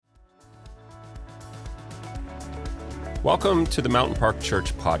Welcome to the Mountain Park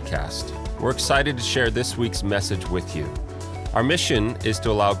Church podcast. We're excited to share this week's message with you. Our mission is to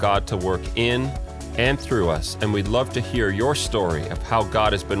allow God to work in and through us, and we'd love to hear your story of how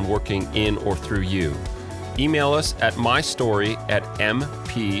God has been working in or through you. Email us at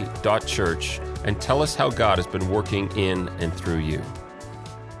mystore@mp.church and tell us how God has been working in and through you.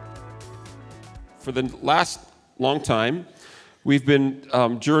 For the last long time, we've been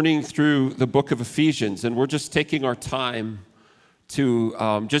journeying through the book of Ephesians, and we're just taking our time to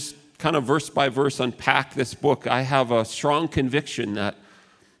just kind of verse by verse unpack this book. I have a strong conviction that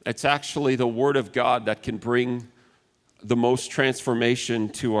it's actually the Word of God that can bring the most transformation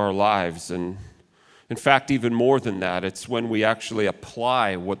to our lives. And in fact, even more than that, it's when we actually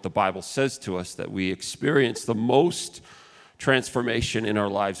apply what the Bible says to us that we experience the most transformation in our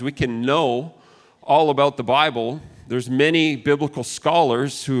lives. We can know all about the Bible. There's many biblical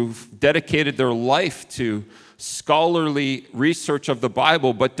scholars who've dedicated their life to scholarly research of the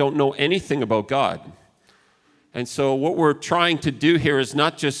Bible but don't know anything about God. And so what we're trying to do here is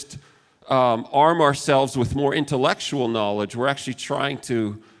not just arm ourselves with more intellectual knowledge. We're actually trying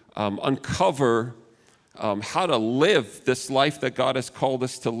to uncover how to live this life that God has called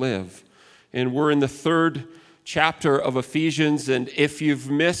us to live. And we're in the third chapter of Ephesians, and if you've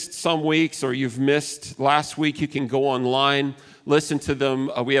missed some weeks or you've missed last week, you can go online, listen to them.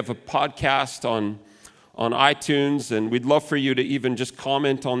 We have a podcast on iTunes, and we'd love for you to even just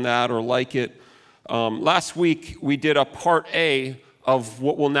comment on that or like it. Last week, we did a part A of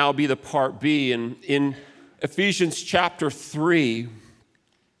what will now be the part B, and in Ephesians chapter 3,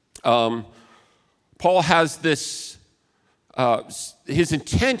 Paul has this his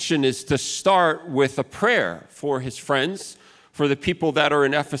intention is to start with a prayer for his friends, for the people that are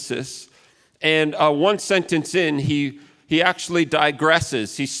in Ephesus. And one sentence in, he actually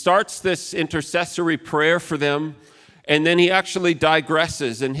digresses. He starts this intercessory prayer for them, and then he actually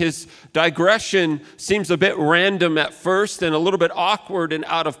digresses. And his digression seems a bit random at first and a little bit awkward and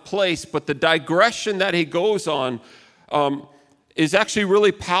out of place, but the digression that he goes on is actually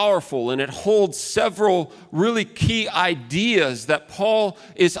really powerful, and it holds several really key ideas that Paul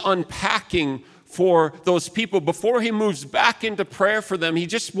is unpacking for those people. Before he moves back into prayer for them, he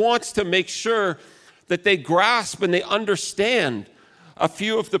just wants to make sure that they grasp and they understand a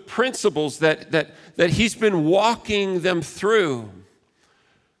few of the principles that he's been walking them through.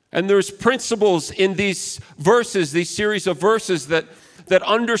 And there's principles in these verses, these series of verses that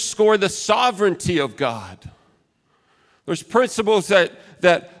underscore the sovereignty of God. There's principles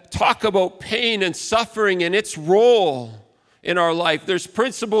that talk about pain and suffering and its role in our life. There's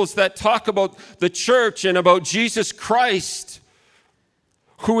principles that talk about the church and about Jesus Christ,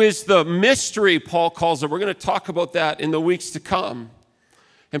 who is the mystery, Paul calls it. We're going to talk about that in the weeks to come.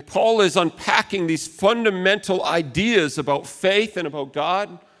 And Paul is unpacking these fundamental ideas about faith and about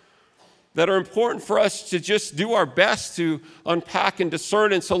God that are important for us to just do our best to unpack and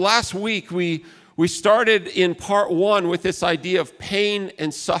discern. And so last week we started in part one with this idea of pain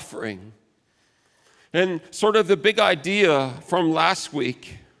and suffering. And sort of the big idea from last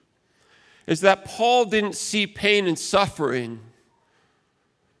week is that Paul didn't see pain and suffering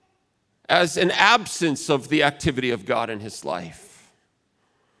as an absence of the activity of God in his life.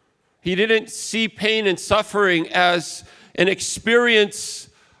 He didn't see pain and suffering as an experience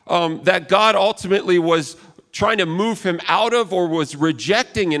that God ultimately was trying to move him out of or was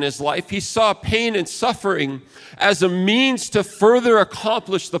rejecting in his life. He saw pain and suffering as a means to further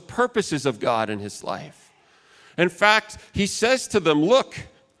accomplish the purposes of God in his life. In fact, he says to them, look,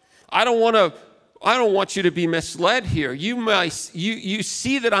 I don't want you to be misled here. You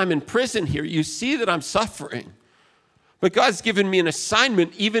see that I'm in prison here. You see that I'm suffering. But God's given me an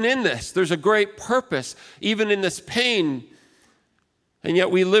assignment even in this. There's a great purpose even in this pain. And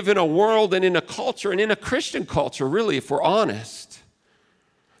yet we live in a world and in a culture, and in a Christian culture, really, if we're honest,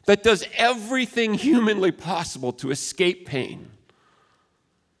 that does everything humanly possible to escape pain.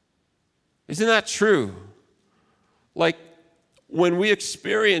 Isn't that true? Like, when we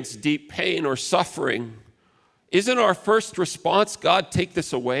experience deep pain or suffering, isn't our first response, God, take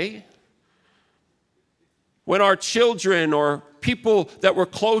this away? When our children or people that we're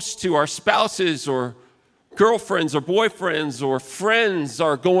close to, our spouses or girlfriends or boyfriends or friends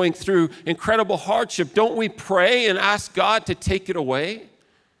are going through incredible hardship, don't we pray and ask God to take it away?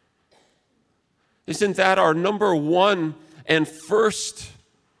 Isn't that our number one and first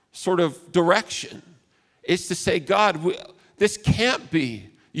sort of direction? Is to say, God, this can't be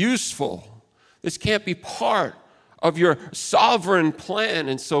useful. This can't be part of your sovereign plan.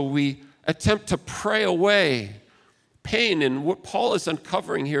 And so we attempt to pray away pain. And what Paul is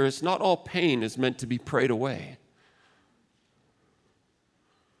uncovering here is not all pain is meant to be prayed away.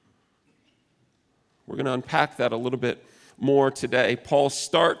 We're going to unpack that a little bit more today. Paul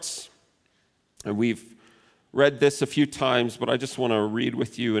starts, and we've read this a few times, but I just want to read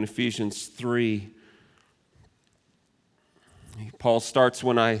with you in Ephesians 3. Paul starts,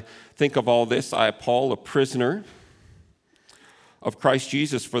 when I think of all this, I, Paul, a prisoner of Christ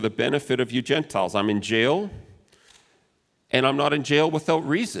Jesus for the benefit of you Gentiles. I'm in jail, and I'm not in jail without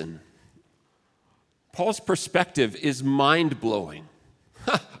reason. Paul's perspective is mind-blowing.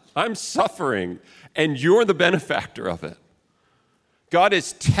 I'm suffering, and you're the benefactor of it. God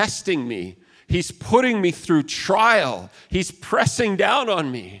is testing me. He's putting me through trial. He's pressing down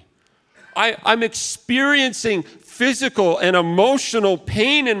on me. I'm experiencing physical and emotional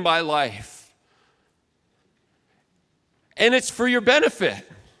pain in my life. And it's for your benefit.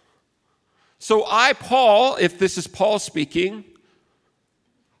 So I, Paul, if this is Paul speaking,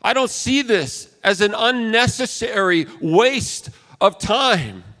 I don't see this as an unnecessary waste of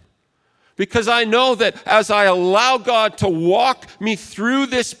time. Because I know that as I allow God to walk me through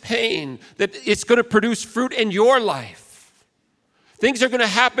this pain, that it's going to produce fruit in your life. Things are going to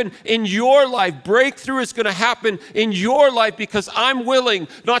happen in your life. Breakthrough is going to happen in your life because I'm willing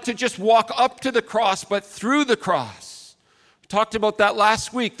not to just walk up to the cross, but through the cross. We talked about that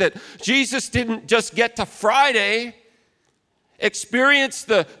last week, that Jesus didn't just get to Friday, experience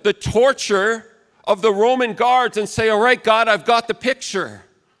the torture of the Roman guards and say, all right, God, I've got the picture.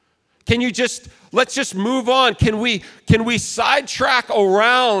 Let's just move on. Can we sidetrack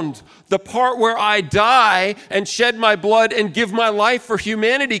around the part where I die and shed my blood and give my life for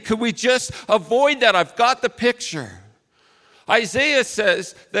humanity? Could we just avoid that? I've got the picture. Isaiah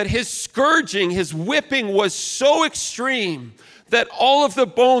says that his scourging, his whipping was so extreme that all of the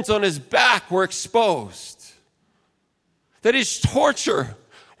bones on his back were exposed. That his torture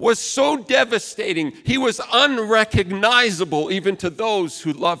was so devastating, he was unrecognizable even to those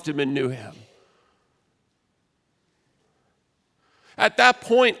who loved him and knew him. At that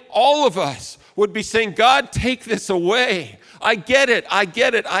point, all of us would be saying, God, take this away. I get it, I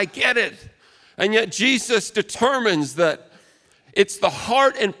get it, I get it. And yet Jesus determines that it's the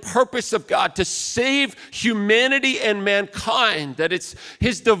heart and purpose of God to save humanity and mankind, that it's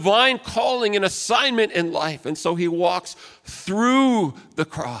his divine calling and assignment in life. And so he walks through the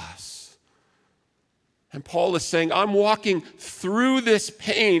cross. And Paul is saying, I'm walking through this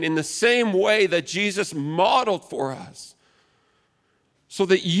pain in the same way that Jesus modeled for us, so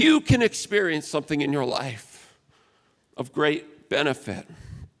that you can experience something in your life of great benefit.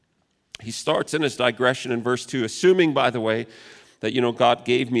 He starts in his digression in verse 2, assuming, by the way, that, God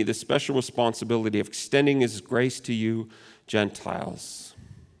gave me the special responsibility of extending his grace to you Gentiles.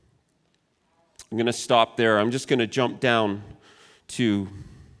 I'm going to stop there. I'm just going to jump down to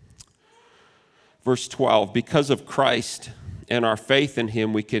verse 12. Because of Christ and our faith in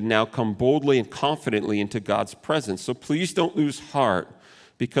him, we can now come boldly and confidently into God's presence. So please don't lose heart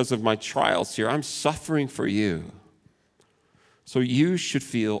because of my trials here. I'm suffering for you. So you should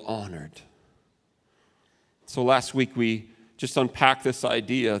feel honored. So last week we just unpacked this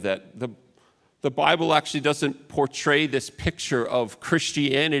idea that the Bible actually doesn't portray this picture of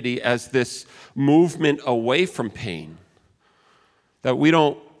Christianity as this movement away from pain. That we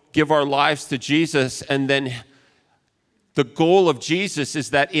don't give our lives to Jesus and then the goal of Jesus is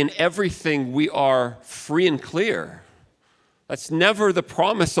that in everything we are free and clear. That's never the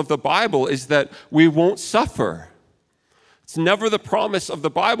promise of the Bible, is that we won't suffer. It's never the promise of the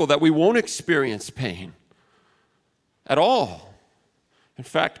Bible that we won't experience pain at all. In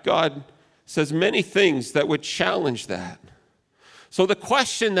fact, God says many things that would challenge that. So the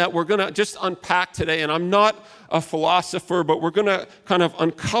question that we're going to just unpack today, and I'm not a philosopher, but we're going to kind of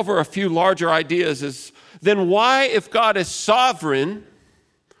uncover a few larger ideas, is then why, if God is sovereign,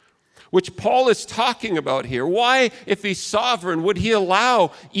 which Paul is talking about here, why, if he's sovereign, would he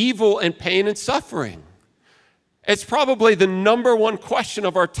allow evil and pain and suffering? It's probably the number one question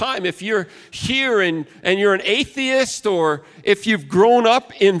of our time. If you're here and you're an atheist, or if you've grown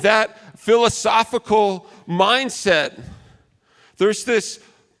up in that philosophical mindset, there's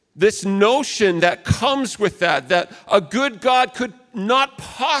this notion that comes with that a good God could not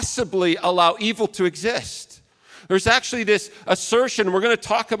possibly allow evil to exist. There's actually this assertion, we're going to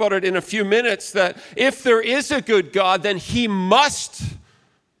talk about it in a few minutes, that if there is a good God, then he must,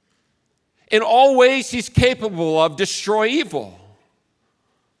 in all ways he's capable of, destroy evil.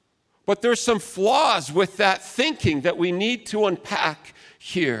 But there's some flaws with that thinking that we need to unpack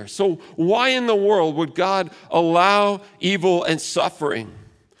here. So why in the world would God allow evil and suffering?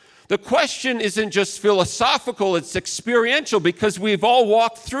 The question isn't just philosophical, it's experiential because we've all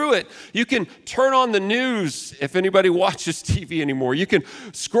walked through it. You can turn on the news if anybody watches TV anymore. You can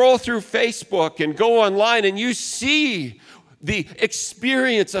scroll through Facebook and go online and you see the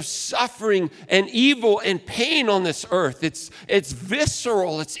experience of suffering and evil and pain on this earth. It's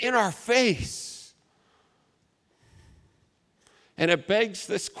visceral, it's in our face. And it begs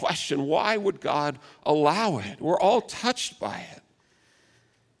this question, why would God allow it? We're all touched by it.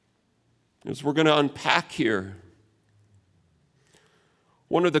 As we're going to unpack here,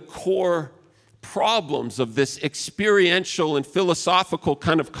 one of the core problems of this experiential and philosophical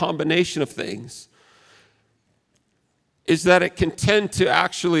kind of combination of things is that it can tend to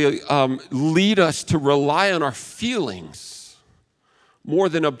actually lead us to rely on our feelings more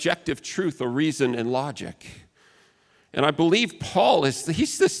than objective truth or reason and logic. And I believe Paul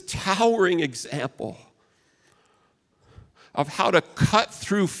he's this towering example of how to cut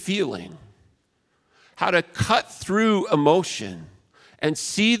through feeling, how to cut through emotion and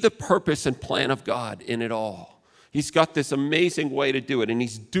see the purpose and plan of God in it all. He's got this amazing way to do it, and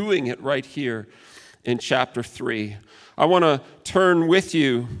he's doing it right here in chapter 3. I want to turn with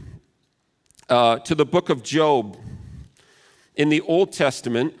you to the book of Job. In the Old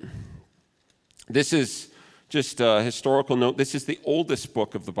Testament, this is just a historical note, this is the oldest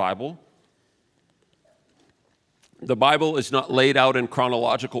book of the Bible. The Bible is not laid out in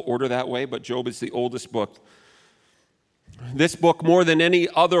chronological order that way, but Job is the oldest book. This book, more than any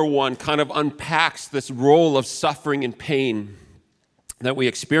other one, kind of unpacks this role of suffering and pain that we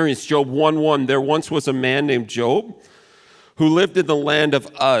experience. Job 1:1, there once was a man named Job who lived in the land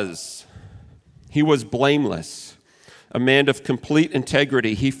of Uz. He was blameless, a man of complete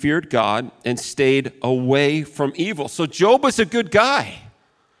integrity. He feared God and stayed away from evil. So Job was a good guy.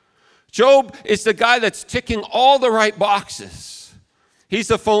 Job is the guy that's ticking all the right boxes. He's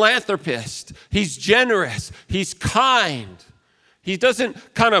a philanthropist. He's generous. He's kind. He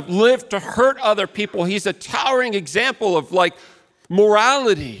doesn't kind of live to hurt other people. He's a towering example of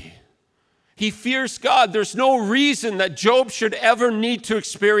morality. He fears God. There's no reason that Job should ever need to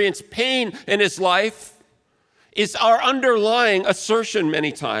experience pain in his life. Is our underlying assertion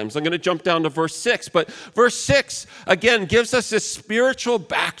many times. I'm going to jump down to verse 6, but verse 6, again, gives us this spiritual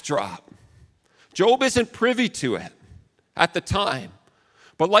backdrop. Job isn't privy to it at the time,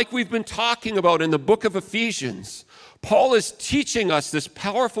 but like we've been talking about in the book of Ephesians, Paul is teaching us this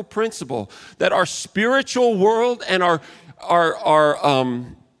powerful principle that our spiritual world and our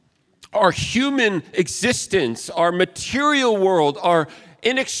human existence, our material world are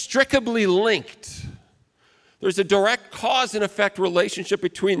inextricably linked. There's a direct cause and effect relationship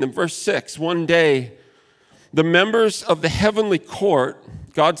between them. Verse 6, one day, the members of the heavenly court,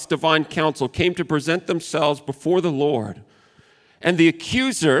 God's divine council, came to present themselves before the Lord. And the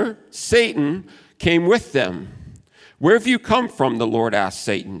accuser, Satan, came with them. Where have you come from? The Lord asked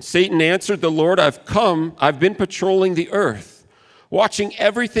Satan. Satan answered the Lord, I've been patrolling the earth, watching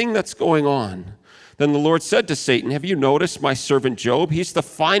everything that's going on. Then the Lord said to Satan, have you noticed my servant Job? He's the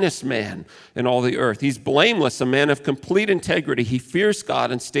finest man in all the earth. He's blameless, a man of complete integrity. He fears God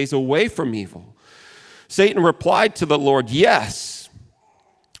and stays away from evil. Satan replied to the Lord, yes,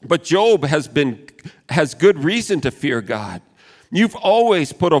 but Job has good reason to fear God. You've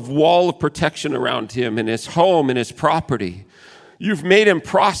always put a wall of protection around him and his home and his property. You've made him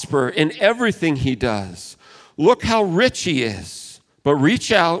prosper in everything he does. Look how rich he is, but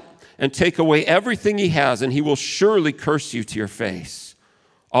reach out and take away everything he has, and he will surely curse you to your face.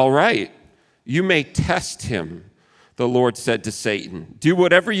 All right, you may test him, the Lord said to Satan. Do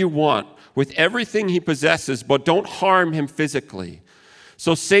whatever you want with everything he possesses, but don't harm him physically.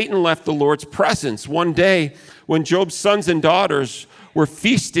 So Satan left the Lord's presence. One day, when Job's sons and daughters were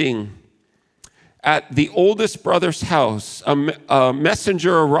feasting at the oldest brother's house, a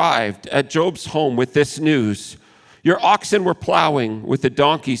messenger arrived at Job's home with this news. Your oxen were plowing with the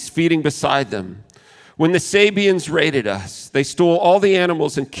donkeys feeding beside them. When the Sabeans raided us, they stole all the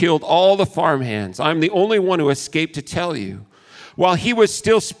animals and killed all the farmhands. I'm the only one who escaped to tell you. While he was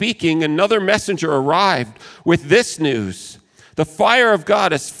still speaking, another messenger arrived with this news. The fire of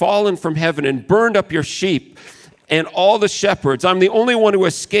God has fallen from heaven and burned up your sheep and all the shepherds. I'm the only one who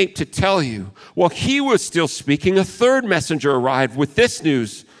escaped to tell you. While he was still speaking, a third messenger arrived with this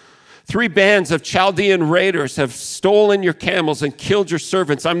news. 3 bands of Chaldean raiders have stolen your camels and killed your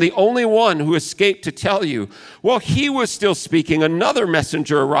servants. I'm the only one who escaped to tell you. While he was still speaking, another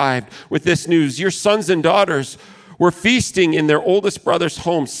messenger arrived with this news. Your sons and daughters were feasting in their oldest brother's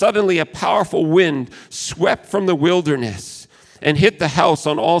home. Suddenly, a powerful wind swept from the wilderness and hit the house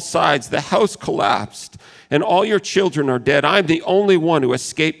on all sides. The house collapsed, and all your children are dead. I'm the only one who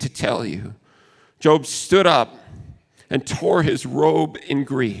escaped to tell you." Job stood up and tore his robe in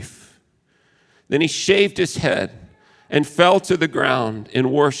grief. Then he shaved his head and fell to the ground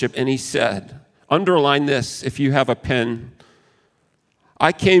in worship, and he said, underline this if you have a pen,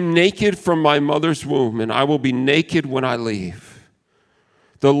 "I came naked from my mother's womb, and I will be naked when I leave.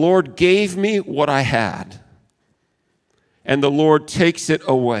 The Lord gave me what I had, and the Lord takes it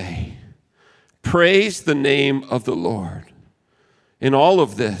away. Praise the name of the Lord." In all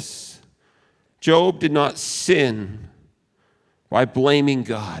of this, Job did not sin by blaming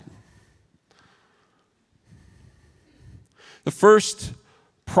God. The first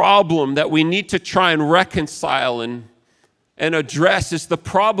problem that we need to try and reconcile and address is the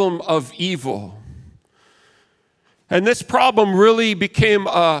problem of evil. And this problem really became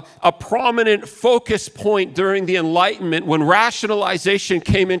a prominent focus point during the Enlightenment when rationalization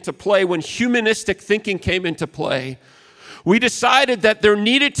came into play, when humanistic thinking came into play. We decided that there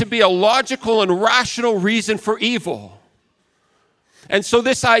needed to be a logical and rational reason for evil. And so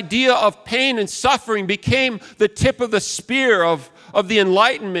this idea of pain and suffering became the tip of the spear of the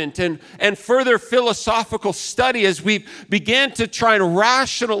Enlightenment and further philosophical study as we began to try and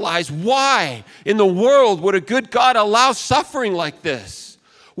rationalize why in the world would a good God allow suffering like this?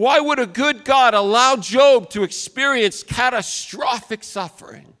 Why would a good God allow Job to experience catastrophic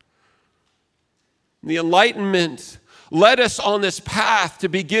suffering? The Enlightenment led us on this path to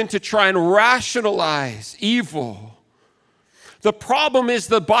begin to try and rationalize evil. The problem is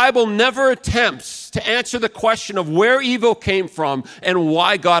the Bible never attempts to answer the question of where evil came from and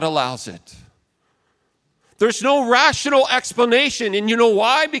why God allows it. There's no rational explanation, and you know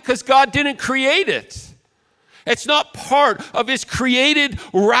why? Because God didn't create it. It's not part of his created,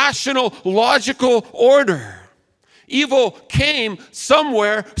 rational, logical order. Evil came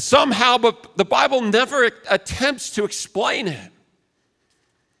somewhere, somehow, but the Bible never attempts to explain it.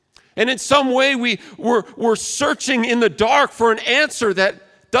 And in some way, we're searching in the dark for an answer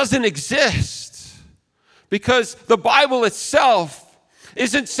that doesn't exist. Because the Bible itself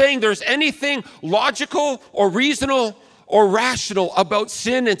isn't saying there's anything logical or reasonable or rational about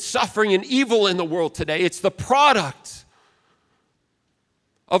sin and suffering and evil in the world today. It's the product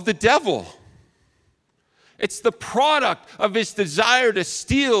of the devil. It's the product of his desire to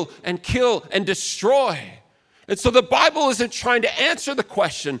steal and kill and destroy. And so the Bible isn't trying to answer the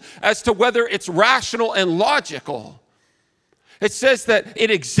question as to whether it's rational and logical. It says that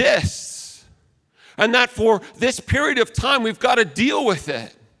it exists, and that for this period of time, we've got to deal with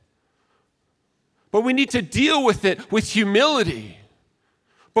it. But we need to deal with it with humility.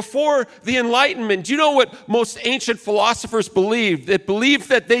 Before the Enlightenment, do you know what most ancient philosophers believed? They believed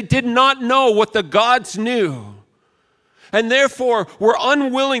that they did not know what the gods knew. And therefore, were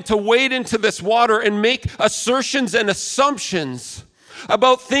unwilling to wade into this water and make assertions and assumptions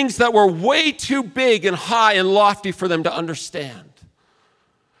about things that were way too big and high and lofty for them to understand.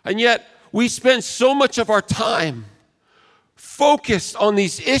 And yet, we spend so much of our time focused on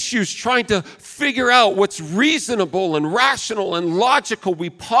these issues, trying to figure out what's reasonable and rational and logical. We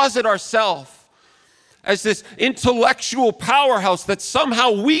posit ourselves as this intellectual powerhouse that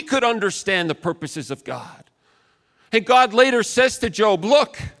somehow we could understand the purposes of God. And God later says to Job,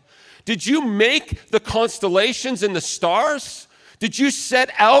 look, did you make the constellations and the stars? Did you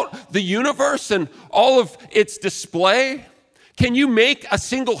set out the universe and all of its display? Can you make a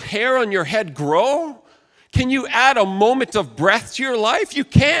single hair on your head grow? Can you add a moment of breath to your life? You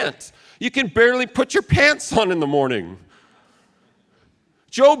can't. You can barely put your pants on in the morning.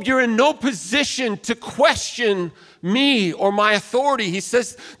 Job, you're in no position to question me or my authority. He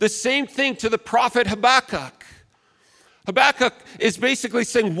says the same thing to the prophet Habakkuk. Habakkuk is basically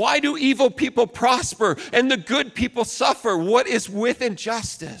saying, why do evil people prosper and the good people suffer? What is with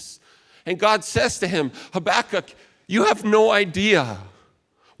injustice? And God says to him, Habakkuk, you have no idea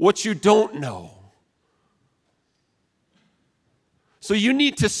what you don't know. So you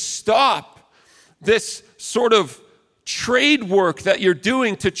need to stop this sort of trade work that you're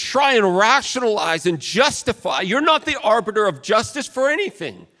doing to try and rationalize and justify. You're not the arbiter of justice for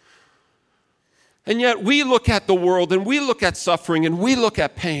anything. And yet we look at the world and we look at suffering and we look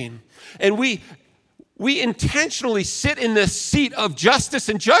at pain and we intentionally sit in this seat of justice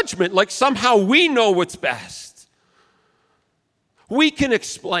and judgment like somehow we know what's best. We can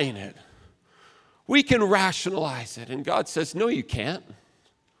explain it. We can rationalize it. And God says, no, you can't.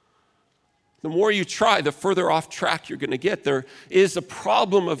 The more you try, the further off track you're going to get. There is a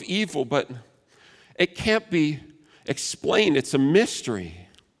problem of evil, but it can't be explained. It's a mystery.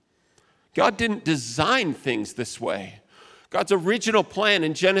 God didn't design things this way. God's original plan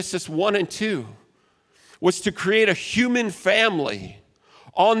in Genesis 1 and 2 was to create a human family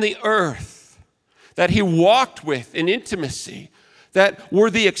on the earth that he walked with in intimacy, that were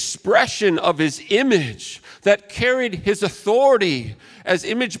the expression of his image, that carried his authority as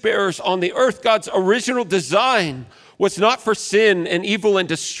image bearers on the earth. God's original design was not for sin and evil and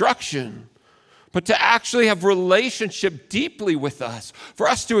destruction, but to actually have relationship deeply with us, for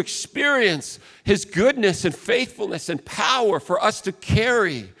us to experience his goodness and faithfulness and power, for us to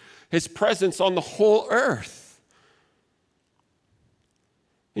carry his presence on the whole earth.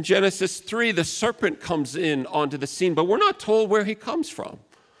 In Genesis 3, the serpent comes in onto the scene, but we're not told where he comes from.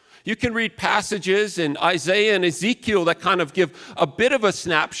 You can read passages in Isaiah and Ezekiel that kind of give a bit of a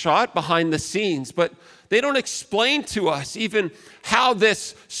snapshot behind the scenes, but they don't explain to us even how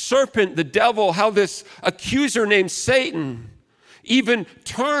this serpent, the devil, how this accuser named Satan even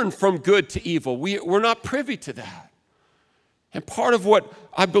turned from good to evil. We're not privy to that. And part of what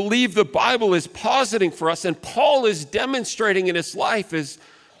I believe the Bible is positing for us, and Paul is demonstrating in his life, is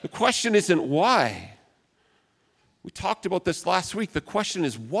the question isn't why. We talked about this last week. The question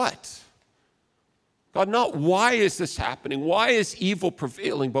is what? God, not why is this happening? Why is evil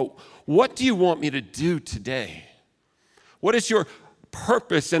prevailing? But what do you want me to do today? What is your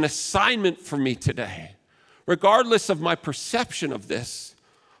purpose and assignment for me today? Regardless of my perception of this,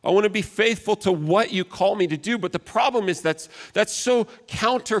 I want to be faithful to what you call me to do. But the problem is that's so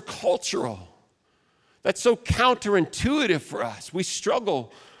countercultural. That's so counterintuitive for us. We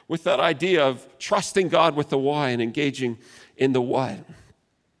struggle with that idea of trusting God with the why and engaging in the what.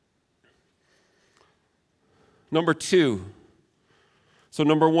 Number two. So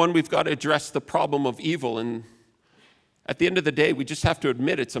number one, we've got to address the problem of evil. And at the end of the day, we just have to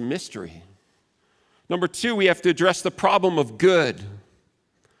admit it's a mystery. Number two, we have to address the problem of good.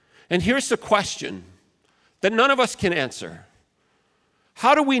 And here's the question that none of us can answer.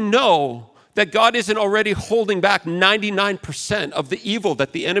 How do we know that God isn't already holding back 99% of the evil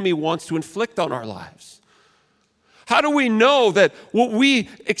that the enemy wants to inflict on our lives? How do we know that what we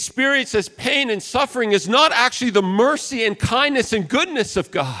experience as pain and suffering is not actually the mercy and kindness and goodness of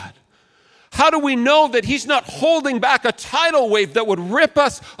God? How do we know that he's not holding back a tidal wave that would rip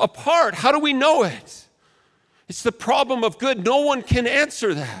us apart? How do we know it? It's the problem of good. No one can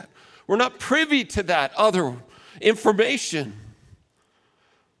answer that. We're not privy to that other information.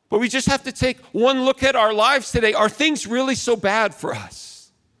 But we just have to take one look at our lives today. Are things really so bad for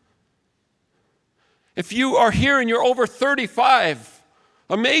us? If you are here and you're over 35,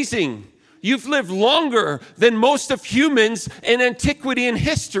 amazing. You've lived longer than most of humans in antiquity and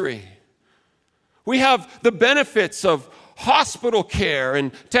history. We have the benefits of hospital care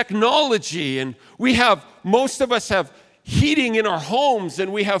and technology, and most of us have heating in our homes,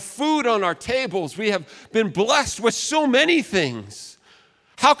 and we have food on our tables. We have been blessed with so many things.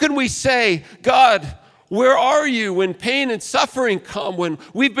 How can we say, God, where are you when pain and suffering come, when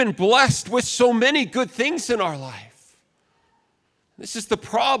we've been blessed with so many good things in our life? This is the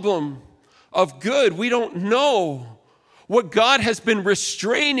problem of good. We don't know what God has been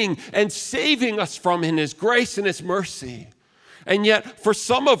restraining and saving us from in his grace and his mercy. And yet, for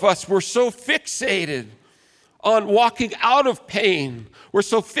some of us, we're so fixated on walking out of pain. We're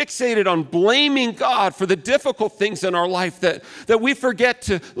so fixated on blaming God for the difficult things in our life that we forget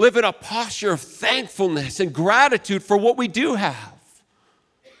to live in a posture of thankfulness and gratitude for what we do have.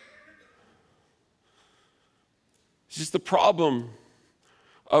 This is the problem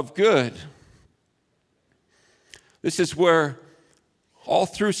of good. This is where all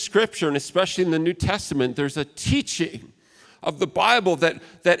through Scripture, and especially in the New Testament, there's a teaching of the Bible that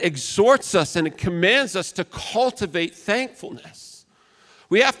exhorts us and it commands us to cultivate thankfulness.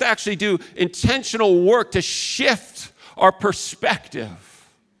 We have to actually do intentional work to shift our perspective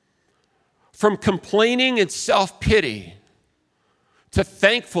from complaining and self-pity to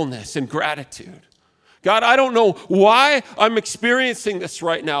thankfulness and gratitude. God, I don't know why I'm experiencing this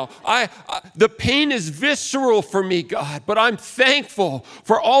right now. The pain is visceral for me, God, but I'm thankful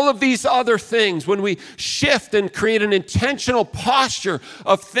for all of these other things. When we shift and create an intentional posture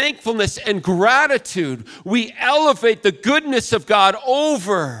of thankfulness and gratitude, we elevate the goodness of God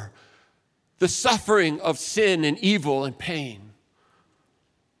over the suffering of sin and evil and pain.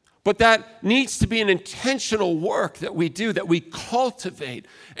 But that needs to be an intentional work that we do, that we cultivate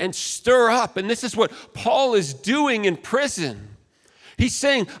and stir up. And this is what Paul is doing in prison. He's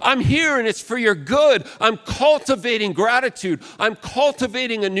saying, I'm here and it's for your good. I'm cultivating gratitude. I'm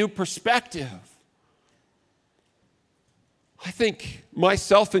cultivating a new perspective. I think,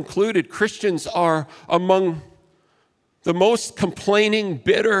 myself included, Christians are among the most complaining,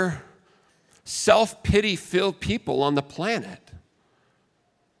 bitter, self-pity-filled people on the planet.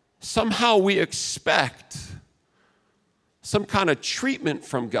 Somehow we expect some kind of treatment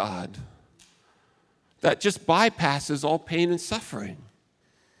from God that just bypasses all pain and suffering.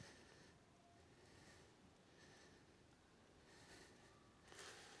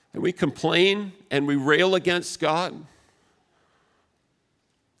 And we complain and we rail against God,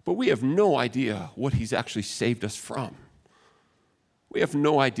 but we have no idea what he's actually saved us from. We have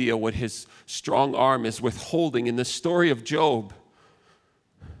no idea what his strong arm is withholding. In the story of Job,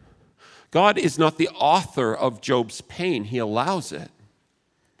 God is not the author of Job's pain. He allows it.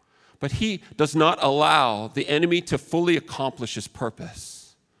 But he does not allow the enemy to fully accomplish his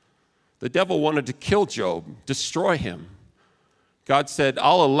purpose. The devil wanted to kill Job, destroy him. God said,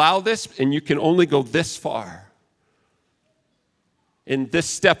 I'll allow this, and you can only go this far. In this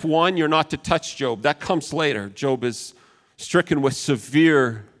step 1, you're not to touch Job. That comes later. Job is stricken with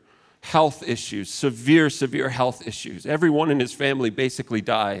severe health issues, severe health issues. Everyone in his family basically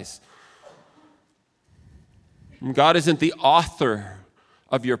dies. And God isn't the author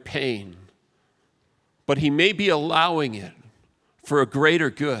of your pain, but he may be allowing it for a greater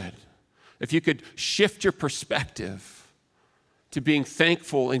good. If you could shift your perspective to being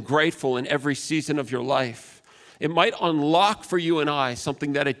thankful and grateful in every season of your life, it might unlock for you and I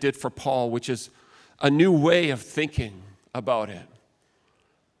something that it did for Paul, which is a new way of thinking about it.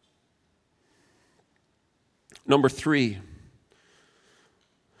 Number 3,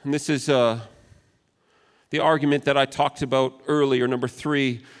 and this is the argument that I talked about earlier. Number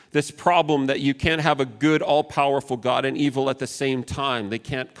 3, this problem that you can't have a good, all-powerful God and evil at the same time. They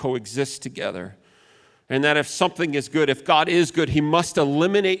can't coexist together. And that if something is good, if God is good, he must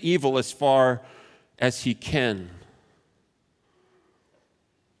eliminate evil as far as he can.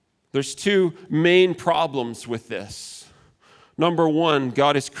 There's 2 main problems with this. Number 1,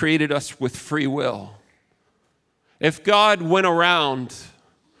 God has created us with free will. If God went around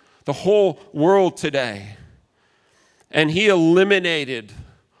the whole world today and he eliminated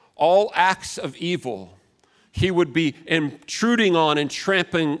all acts of evil, he would be intruding on and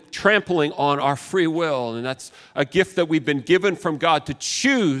trampling on our free will. And that's a gift that we've been given from God to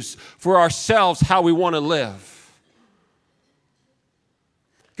choose for ourselves how we want to live.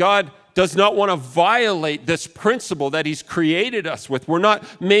 God does not want to violate this principle that he's created us with. We're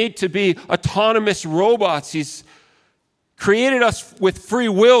not made to be autonomous robots. He's created us with free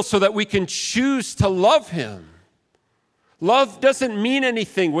will so that we can choose to love him. Love doesn't mean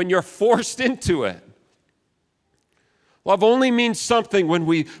anything when you're forced into it. Love only means something when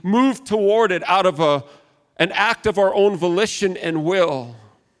we move toward it out of an act of our own volition and will.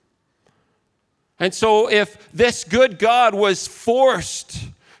 And so if this good God was forced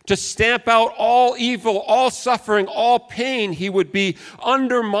to stamp out all evil, all suffering, all pain, he would be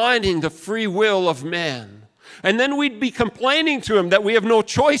undermining the free will of man. And then we'd be complaining to him that we have no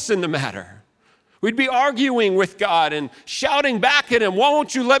choice in the matter. We'd be arguing with God and shouting back at him, why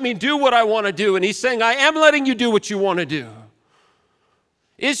won't you let me do what I want to do? And he's saying, I am letting you do what you want to do.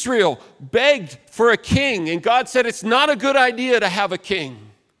 Israel begged for a king, and God said, it's not a good idea to have a king.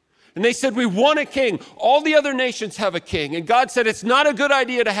 And they said, we want a king. All the other nations have a king. And God said, it's not a good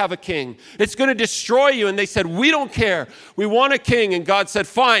idea to have a king. It's going to destroy you. And they said, we don't care. We want a king. And God said,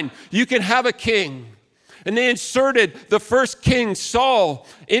 fine, you can have a king. And they inserted the first king, Saul,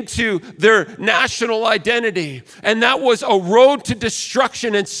 into their national identity. And that was a road to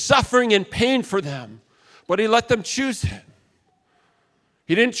destruction and suffering and pain for them. But he let them choose it.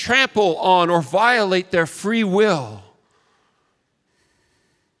 He didn't trample on or violate their free will.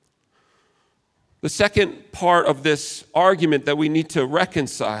 The second part of this argument that we need to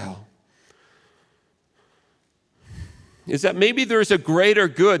reconcile is that maybe there's a greater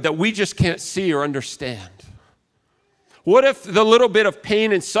good that we just can't see or understand. What if the little bit of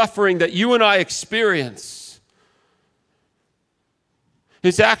pain and suffering that you and I experience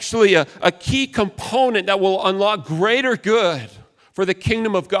is actually a key component that will unlock greater good for the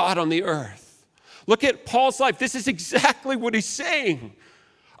kingdom of God on the earth? Look at Paul's life. This is exactly what he's saying.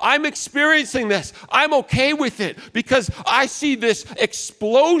 I'm experiencing this. I'm okay with it because I see this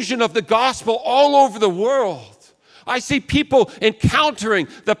explosion of the gospel all over the world. I see people encountering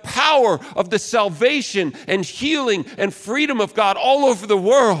the power of the salvation and healing and freedom of God all over the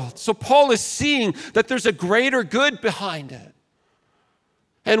world. So Paul is seeing that there's a greater good behind it.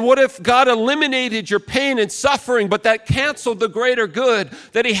 And what if God eliminated your pain and suffering, but that canceled the greater good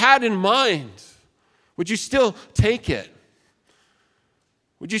that he had in mind? Would you still take it?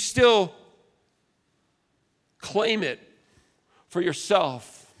 Would you still claim it for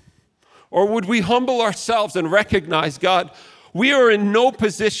yourself? Or would we humble ourselves and recognize, God, we are in no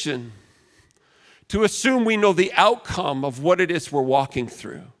position to assume we know the outcome of what it is we're walking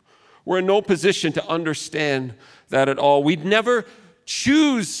through. We're in no position to understand that at all. We'd never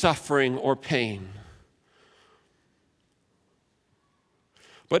choose suffering or pain.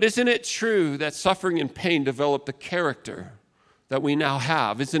 But isn't it true that suffering and pain develop the character that we now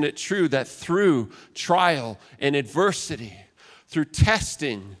have? Isn't it true that through trial and adversity, through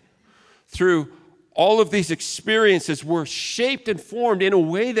testing, through all of these experiences, we're shaped and formed in a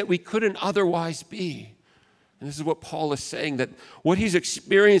way that we couldn't otherwise be? And this is what Paul is saying, that what he's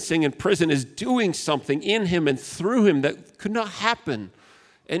experiencing in prison is doing something in him and through him that could not happen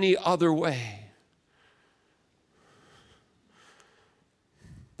any other way.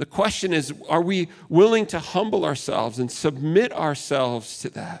 The question is, are we willing to humble ourselves and submit ourselves to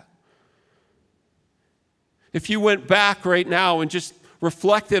that? If you went back right now and just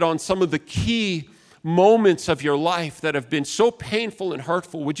reflected on some of the key moments of your life that have been so painful and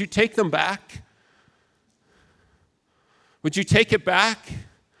hurtful, would you take them back? Would you take it back,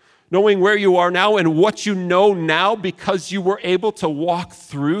 knowing where you are now and what you know now because you were able to walk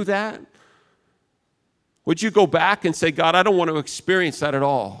through that? Would you go back and say, God, I don't want to experience that at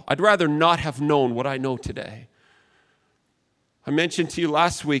all. I'd rather not have known what I know today. I mentioned to you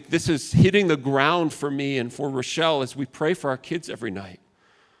last week, this is hitting the ground for me and for Rochelle as we pray for our kids every night.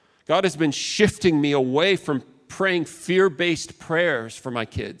 God has been shifting me away from praying fear-based prayers for my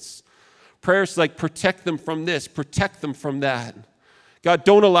kids. Prayers like protect them from this, protect them from that. God,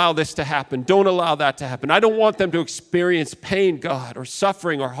 don't allow this to happen. Don't allow that to happen. I don't want them to experience pain, God, or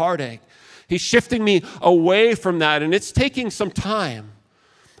suffering or heartache. He's shifting me away from that, and it's taking some time.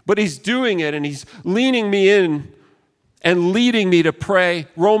 But he's doing it, and he's leaning me in and leading me to pray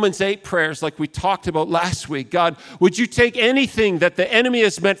Romans 8 prayers like we talked about last week. God, would you take anything that the enemy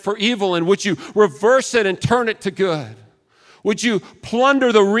has meant for evil, and would you reverse it and turn it to good? Would you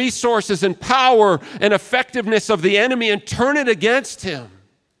plunder the resources and power and effectiveness of the enemy and turn it against him?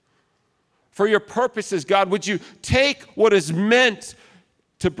 For your purposes, God, would you take what is meant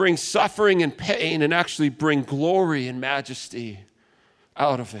to bring suffering and pain and actually bring glory and majesty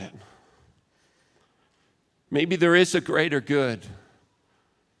out of it? Maybe there is a greater good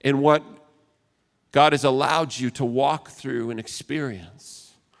in what God has allowed you to walk through and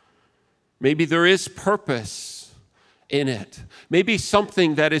experience. Maybe there is purpose in it. Maybe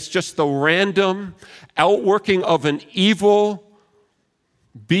something that is just the random outworking of an evil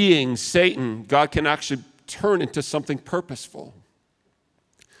being, Satan, God can actually turn into something purposeful.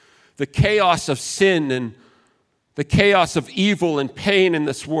 The chaos of sin and the chaos of evil and pain in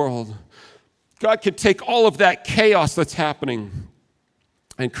this world, God can take all of that chaos that's happening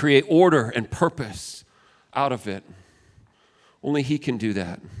and create order and purpose out of it. Only he can do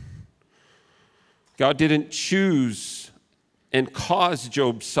that. God didn't choose and cause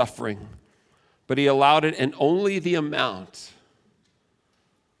Job's suffering, but he allowed it in only the amount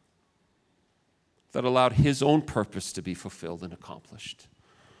that allowed his own purpose to be fulfilled and accomplished.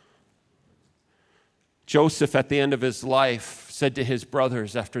 Joseph, at the end of his life, said to his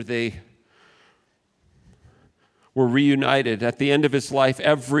brothers after they were reunited, at the end of his life,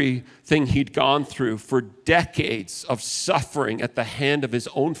 everything he'd gone through for decades of suffering at the hand of his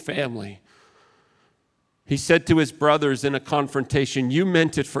own family, he said to his brothers in a confrontation, you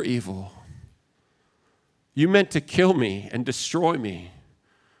meant it for evil. You meant to kill me and destroy me.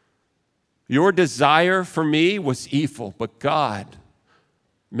 Your desire for me was evil, but God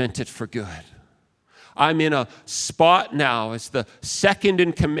meant it for good. I'm in a spot now as the second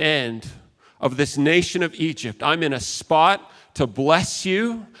in command of this nation of Egypt. I'm in a spot to bless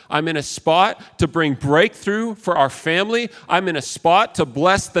you. I'm in a spot to bring breakthrough for our family. I'm in a spot to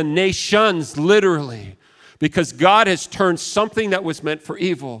bless the nations, literally, because God has turned something that was meant for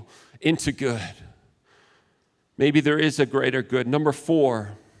evil into good. Maybe there is a greater good. Number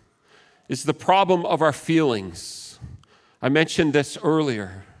 4 is the problem of our feelings. I mentioned this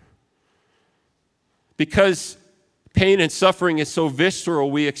earlier. Because pain and suffering is so visceral,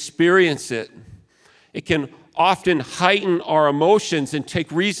 we experience it. It can often heighten our emotions and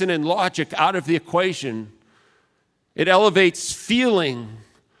take reason and logic out of the equation. It elevates feeling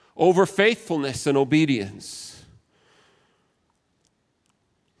over faithfulness and obedience.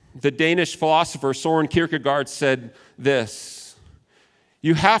 The Danish philosopher Søren Kierkegaard said this: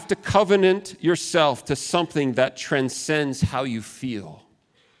 you have to covenant yourself to something that transcends how you feel.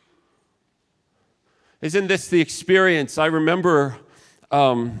 Isn't this the experience? I remember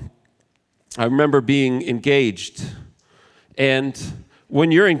being engaged. And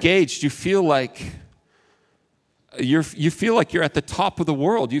when you're engaged, you feel like you're at the top of the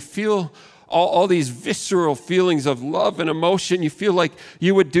world. You feel all these visceral feelings of love and emotion. You feel like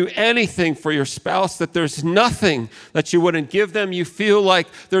you would do anything for your spouse, that there's nothing that you wouldn't give them. You feel like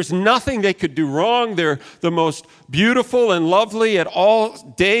there's nothing they could do wrong. They're the most beautiful and lovely at all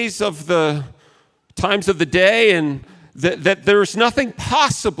times of the day, and that there's nothing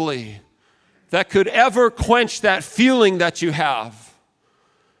possibly that could ever quench that feeling that you have.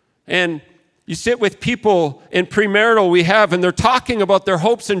 And you sit with people in premarital and they're talking about their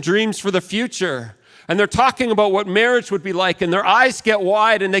hopes and dreams for the future. And they're talking about what marriage would be like, and their eyes get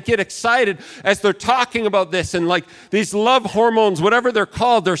wide and they get excited as they're talking about this. And like these love hormones, whatever they're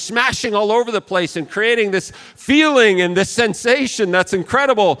called, they're smashing all over the place and creating this feeling and this sensation that's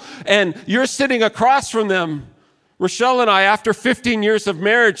incredible. And you're sitting across from them, Rochelle and I, after 15 years of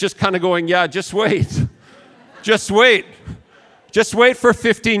marriage, just kind of going, yeah, just wait. Just wait. Just wait for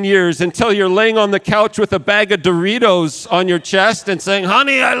 15 years until you're laying on the couch with a bag of Doritos on your chest and saying,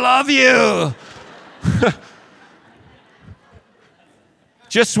 honey, I love you.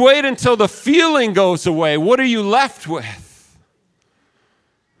 Just wait until the feeling goes away. What are you left with?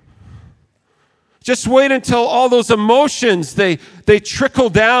 Just wait until all those emotions, they trickle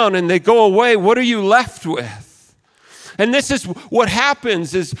down and they go away. What are you left with? And this is what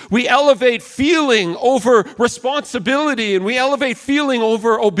happens is we elevate feeling over responsibility, and we elevate feeling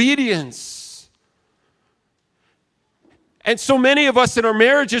over obedience. And so many of us in our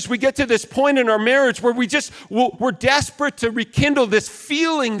marriages, we get to this point in our marriage where we're desperate to rekindle this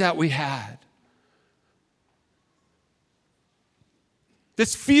feeling that we had.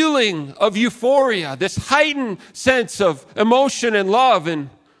 This feeling of euphoria, this heightened sense of emotion and love. And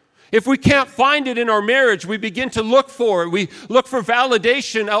if we can't find it in our marriage, we begin to look for it. We look for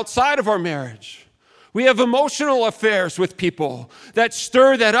validation outside of our marriage. We have emotional affairs with people that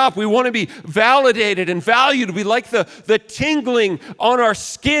stir that up. We want to be validated and valued. We like the tingling on our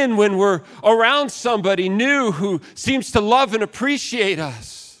skin when we're around somebody new who seems to love and appreciate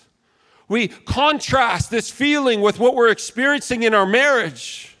us. We contrast this feeling with what we're experiencing in our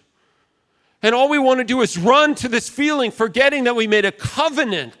marriage. And all we want to do is run to this feeling, forgetting that we made a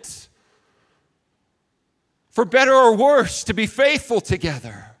covenant for better or worse, to be faithful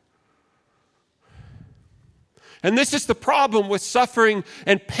together. And this is the problem with suffering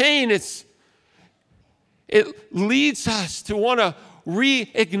and pain. It leads us to want to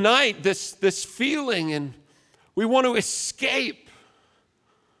reignite this feeling, and we want to escape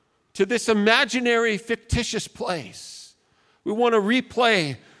to this imaginary, fictitious place. We want to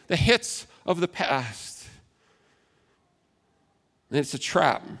replay the hits of the past. And it's a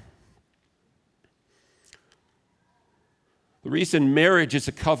trap. The reason marriage is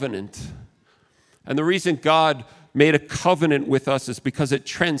a covenant, and the reason God made a covenant with us, is because it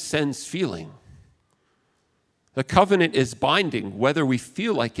transcends feeling. The covenant is binding, whether we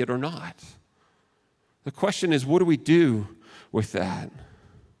feel like it or not. The question is, what do we do with that?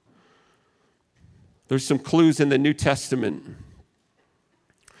 There's some clues in the New Testament.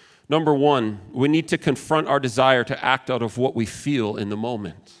 Number one, we need to confront our desire to act out of what we feel in the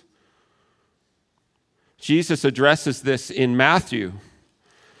moment. Jesus addresses this in Matthew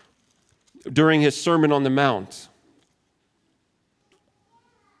during his Sermon on the Mount.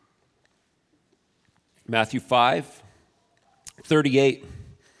 Matthew 5:38.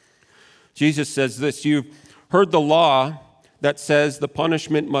 Jesus says this, "You've heard the law that says the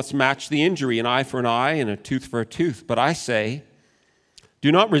punishment must match the injury, an eye for an eye and a tooth for a tooth. But I say,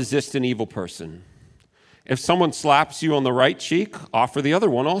 do not resist an evil person. If someone slaps you on the right cheek, offer the other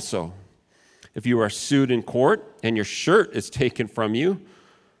one also. If you are sued in court and your shirt is taken from you,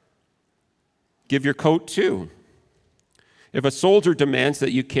 give your coat too. If a soldier demands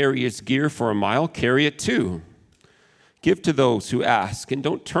that you carry his gear for a mile, carry it too. Give to those who ask, and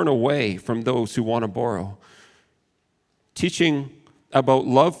don't turn away from those who want to borrow." Teaching about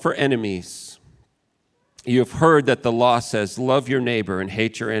love for enemies. You have heard that the law says, love your neighbor and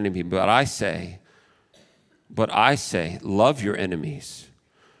hate your enemy. But I say, love your enemies.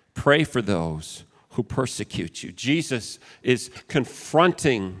 Pray for those who persecute you. Jesus is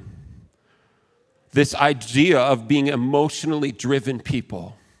confronting this idea of being emotionally driven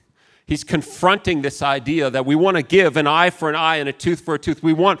people. He's confronting this idea that we want to give an eye for an eye and a tooth for a tooth.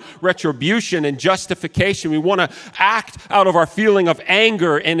 We want retribution and justification. We want to act out of our feeling of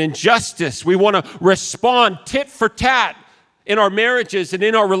anger and injustice. We want to respond tit for tat in our marriages and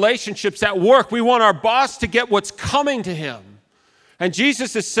in our relationships at work. We want our boss to get what's coming to him. And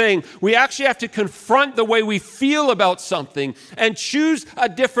Jesus is saying we actually have to confront the way we feel about something and choose a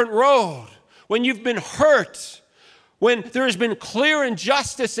different road. When you've been hurt, when there has been clear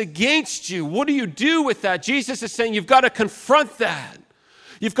injustice against you, what do you do with that? Jesus is saying you've got to confront that.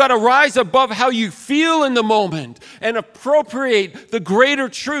 You've got to rise above how you feel in the moment and appropriate the greater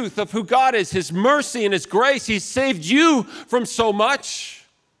truth of who God is, His mercy and His grace. He's saved you from so much.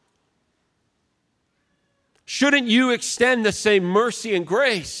 Shouldn't you extend the same mercy and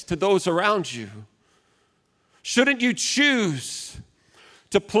grace to those around you? Shouldn't you choose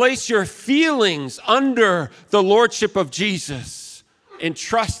to place your feelings under the lordship of Jesus in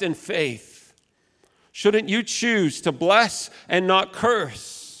trust and faith? Shouldn't you choose to bless and not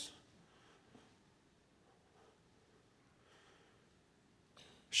curse?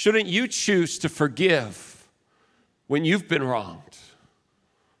 Shouldn't you choose to forgive when you've been wronged?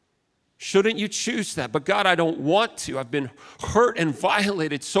 Shouldn't you choose that? But God, I don't want to. I've been hurt and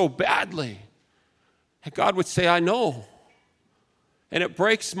violated so badly. And God would say, I know. And it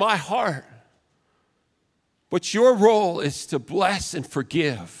breaks my heart. But your role is to bless and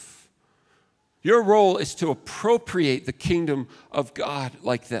forgive. Your role is to appropriate the kingdom of God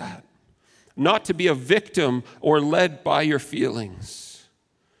like that, not to be a victim or led by your feelings.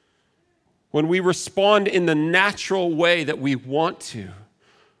 When we respond in the natural way that we want to,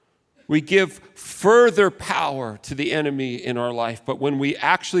 we give further power to the enemy in our life. But when we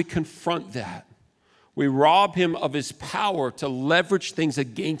actually confront that, we rob him of his power to leverage things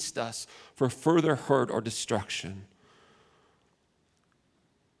against us for further hurt or destruction.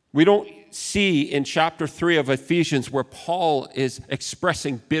 We don't see in chapter 3 of Ephesians where Paul is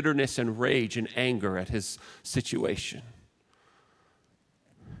expressing bitterness and rage and anger at his situation.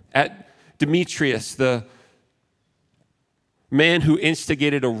 At Demetrius, the man who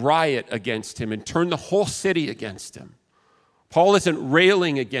instigated a riot against him and turned the whole city against him, Paul isn't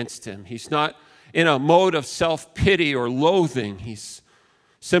railing against him. He's not in a mode of self-pity or loathing. He's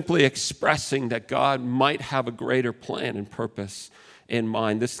simply expressing that God might have a greater plan and purpose in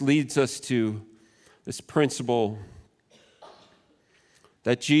mind. This leads us to this principle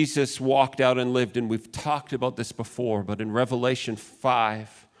that Jesus walked out and lived, and we've talked about this before, but in Revelation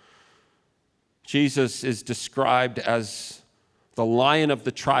 5, Jesus is described as the Lion of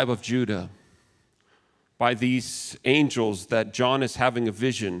the tribe of Judah by these angels that John is having a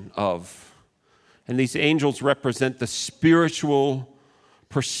vision of. And these angels represent the spiritual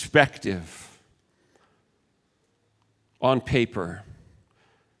perspective on paper.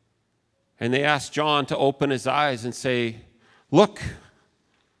 And they asked John to open his eyes and say, look.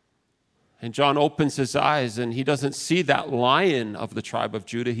 And John opens his eyes and he doesn't see that lion of the tribe of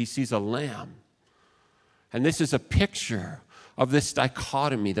Judah. He sees a lamb. And this is a picture of this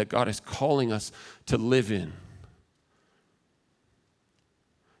dichotomy that God is calling us to live in.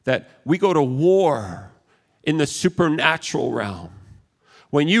 That we go to war in the supernatural realm.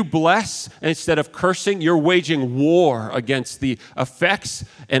 When you bless instead of cursing, you're waging war against the effects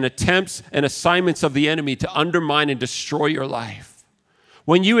and attempts and assignments of the enemy to undermine and destroy your life.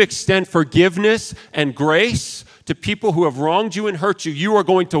 When you extend forgiveness and grace to people who have wronged you and hurt you, you are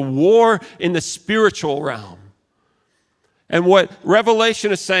going to war in the spiritual realm. And what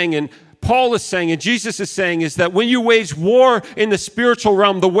Revelation is saying, and Paul is saying, and Jesus is saying, is that when you wage war in the spiritual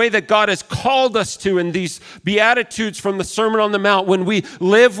realm, the way that God has called us to in these Beatitudes from the Sermon on the Mount, when we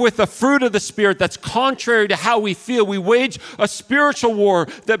live with the fruit of the Spirit that's contrary to how we feel, we wage a spiritual war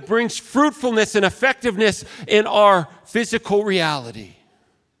that brings fruitfulness and effectiveness in our physical reality.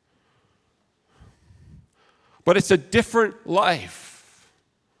 But it's a different life.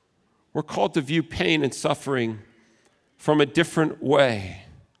 We're called to view pain and suffering from a different way.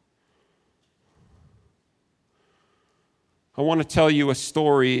 I want to tell you a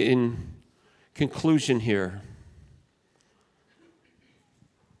story in conclusion here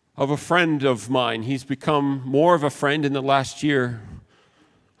of a friend of mine. He's become more of a friend in the last year.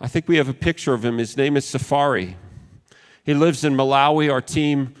 I think we have a picture of him. His name is Safari. He lives in Malawi. Our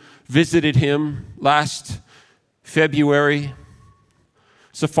team visited him last February.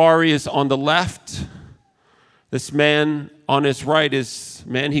 Safari is on the left. This man on his right is a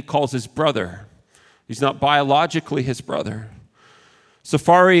man he calls his brother. He's not biologically his brother.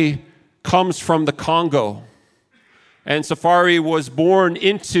 Safari comes from the Congo. And Safari was born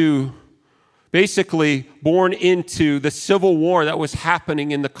into the civil war that was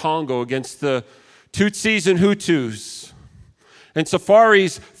happening in the Congo against the Tutsis and Hutus. And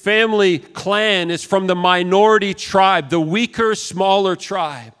Safari's family clan is from the minority tribe, the weaker, smaller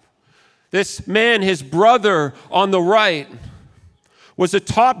tribe. This man, his brother on the right, was a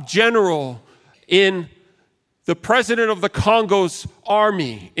top general in the president of the Congo's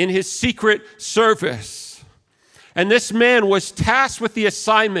army, in his secret service. And this man was tasked with the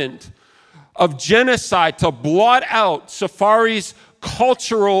assignment of genocide to blot out Safari's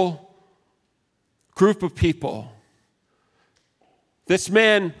cultural group of people. This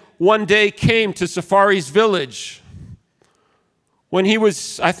man one day came to Safari's village when he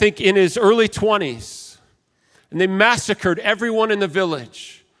was, I think, in his early 20s, and they massacred everyone in the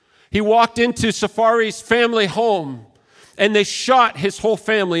village. He walked into Safari's family home, and they shot his whole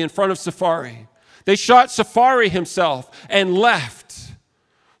family in front of Safari. They shot Safari himself and left.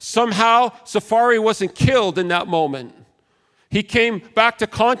 Somehow, Safari wasn't killed in that moment. He came back to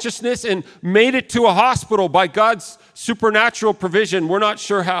consciousness and made it to a hospital by God's supernatural provision. We're not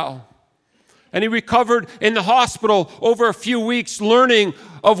sure how. And he recovered in the hospital over a few weeks, learning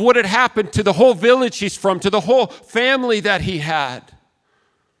of what had happened to the whole village he's from, to the whole family that he had.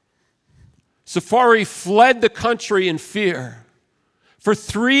 Safari fled the country in fear. For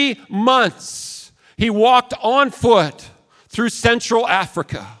 3 months, he walked on foot through Central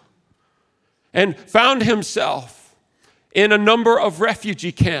Africa and found himself in a number of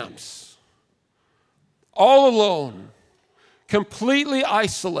refugee camps, all alone, completely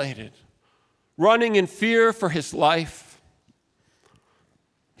isolated, running in fear for his life.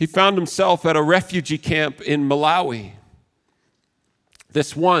 He found himself at a refugee camp in Malawi.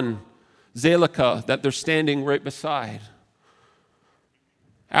 This one, Zelika, that they're standing right beside.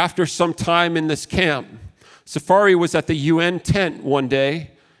 After some time in this camp, Safari was at the UN tent one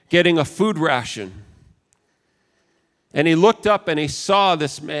day getting a food ration. And he looked up and he saw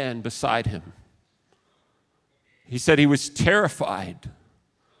this man beside him. He said he was terrified.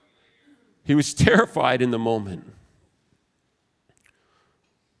 He was terrified in the moment.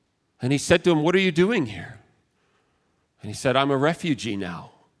 And he said to him, "What are you doing here?" And he said, "I'm a refugee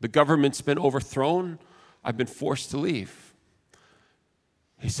now. The government's been overthrown. I've been forced to leave."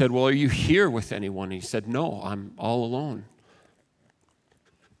 He said, "Well, are you here with anyone?" And he said, "No, I'm all alone."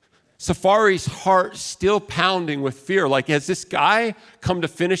 Safari's heart still pounding with fear. Like, has this guy come to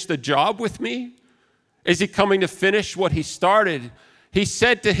finish the job with me? Is he coming to finish what he started? He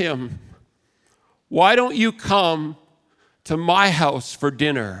said to him, "Why don't you come to my house for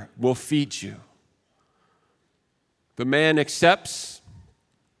dinner? We'll feed you." The man accepts.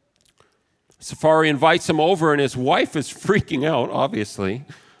 Safari invites him over, and his wife is freaking out, obviously,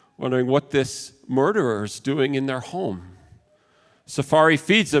 wondering what this murderer is doing in their home. Safari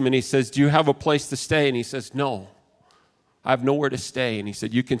feeds him, and he says, "Do you have a place to stay?" And he says, "No, I have nowhere to stay." And he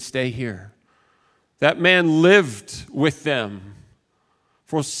said, "You can stay here." That man lived with them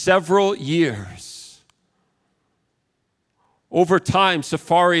for several years. Over time,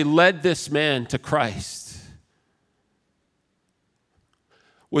 Safari led this man to Christ,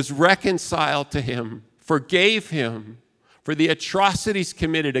 was reconciled to him, forgave him for the atrocities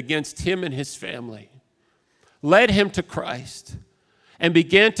committed against him and his family, led him to Christ, and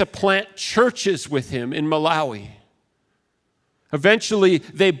began to plant churches with him in Malawi. Eventually,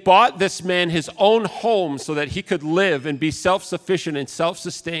 they bought this man his own home so that he could live and be self-sufficient and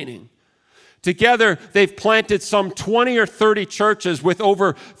self-sustaining. Together, they've planted some 20 or 30 churches with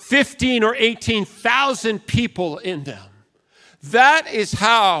over 15 or 18,000 people in them. That is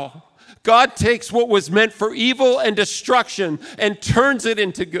how God takes what was meant for evil and destruction and turns it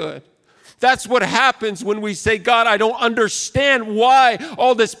into good. That's what happens when we say, "God, I don't understand why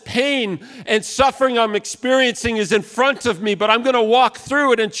all this pain and suffering I'm experiencing is in front of me, but I'm going to walk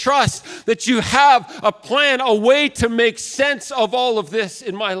through it and trust that you have a plan, a way to make sense of all of this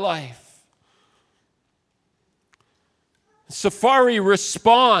in my life." Safari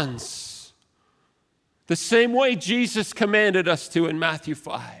responds the same way Jesus commanded us to in Matthew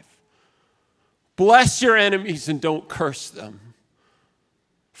 5. Bless your enemies and don't curse them.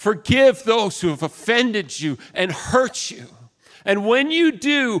 Forgive those who have offended you and hurt you. And when you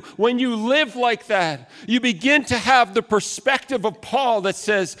do, when you live like that, you begin to have the perspective of Paul that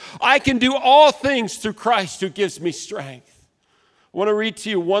says, "I can do all things through Christ who gives me strength." I want to read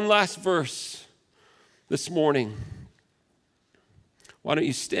to you one last verse this morning. Why don't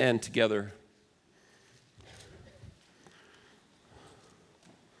you stand together?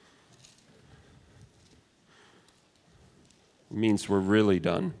 Means we're really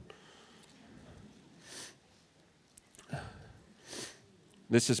done.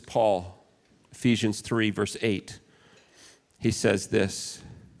 This is Paul, Ephesians 3, verse 8. He says this,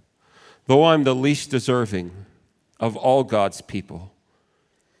 "Though I'm the least deserving of all God's people,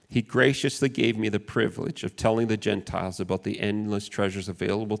 he graciously gave me the privilege of telling the Gentiles about the endless treasures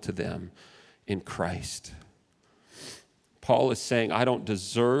available to them in Christ." Paul is saying, I don't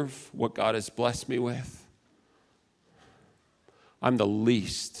deserve what God has blessed me with. I'm the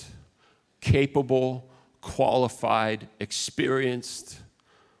least capable, qualified, experienced.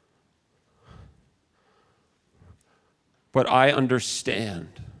 But I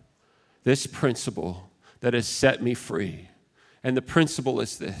understand this principle that has set me free And the principle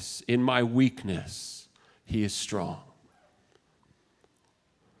is this: in my weakness, he is strong.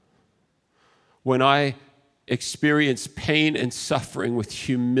 When I experience pain and suffering with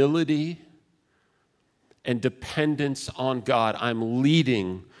humility and dependence on God, I'm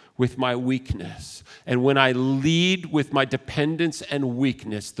leading with my weakness. And when I lead with my dependence and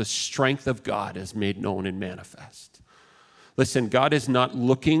weakness, the strength of God is made known and manifest. Listen, God is not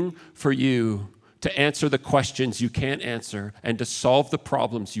looking for you to answer the questions you can't answer and to solve the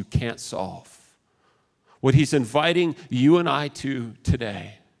problems you can't solve. What he's inviting you and I to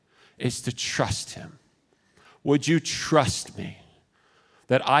today is to trust him. Would you trust me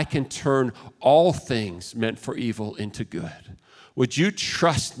that I can turn all things meant for evil into good? Would you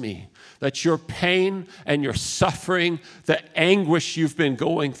trust me that your pain and your suffering, the anguish you've been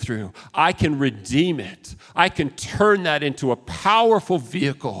going through, I can redeem it. I can turn that into a powerful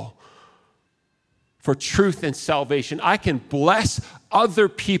vehicle for truth and salvation. I can bless other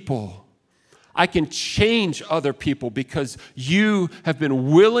people. I can change other people because you have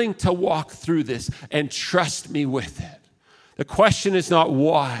been willing to walk through this and trust me with it. The question is not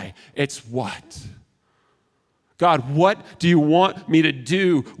why, it's what. God, what do you want me to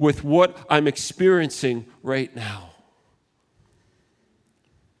do with what I'm experiencing right now?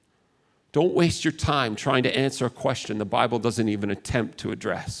 Don't waste your time trying to answer a question the Bible doesn't even attempt to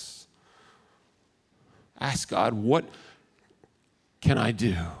address. Ask God, what can I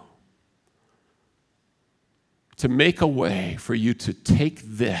do to make a way for you to take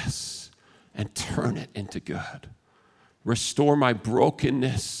this and turn it into good? Restore my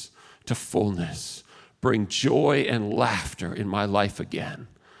brokenness to fullness. Bring joy and laughter in my life again.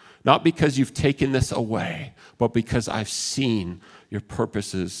 Not because you've taken this away, but because I've seen your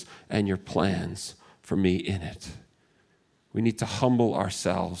purposes and your plans for me in it. We need to humble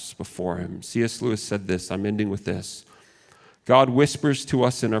ourselves before him. C.S. Lewis said this, I'm ending with this. God whispers to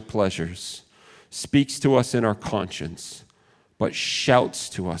us in our pleasures, speaks to us in our conscience, but shouts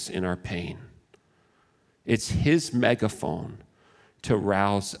to us in our pain. It's his megaphone to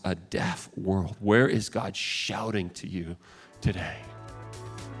rouse a deaf world. Where is God shouting to you today?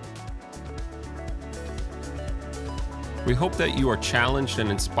 We hope that you are challenged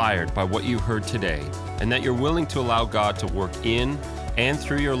and inspired by what you heard today, and that you're willing to allow God to work in and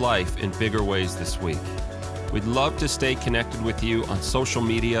through your life in bigger ways this week. We'd love to stay connected with you on social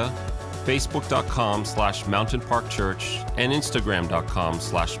media, facebook.com/Mountain Park Church and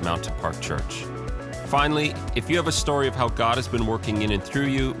instagram.com/Mountain Park Church. Finally, if you have a story of how God has been working in and through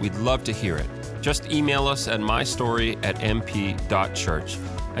you, we'd love to hear it. Just email us at mystory@mp.church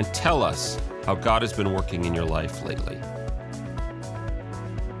and tell us how God has been working in your life lately.